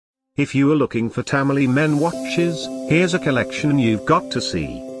If you are looking for Tamlee men watches, here's a collection you've got to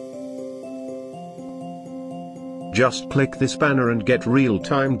see. Just click this banner and get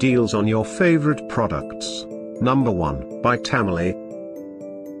real-time deals on your favorite products. Number 1, by Tamlee.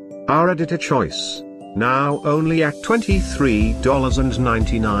 Our editor choice. Now only at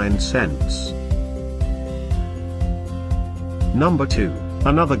 $23.99. Number 2,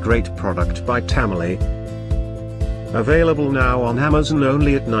 another great product by Tamlee. Available now on Amazon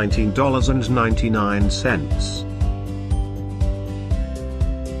only at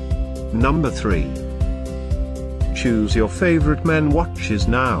 $19.99. Number 3. Choose your favorite men watches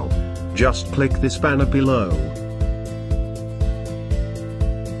now. Just click this banner below.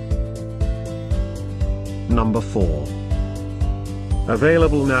 Number 4.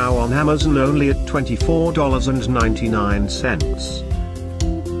 Available now on Amazon only at $24.99.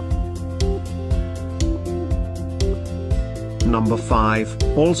 Number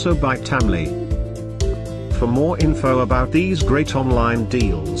 5, also by Tamlee. For more info about these great online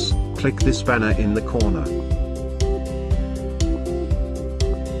deals, click this banner in the corner.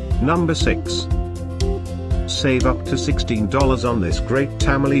 Number 6. Save up to $16 on this great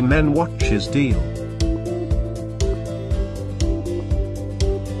Tamlee men watches deal.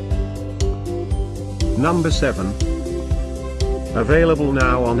 Number 7. Available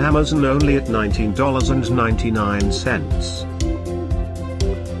now on Amazon only at $19.99.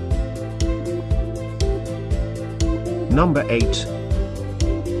 Number 8.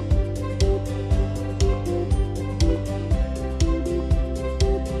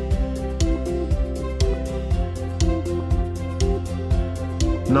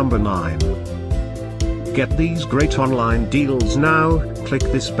 Number 9. Get these great online deals now, click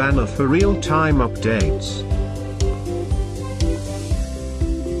this banner for real-time updates.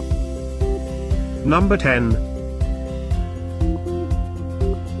 Number 10.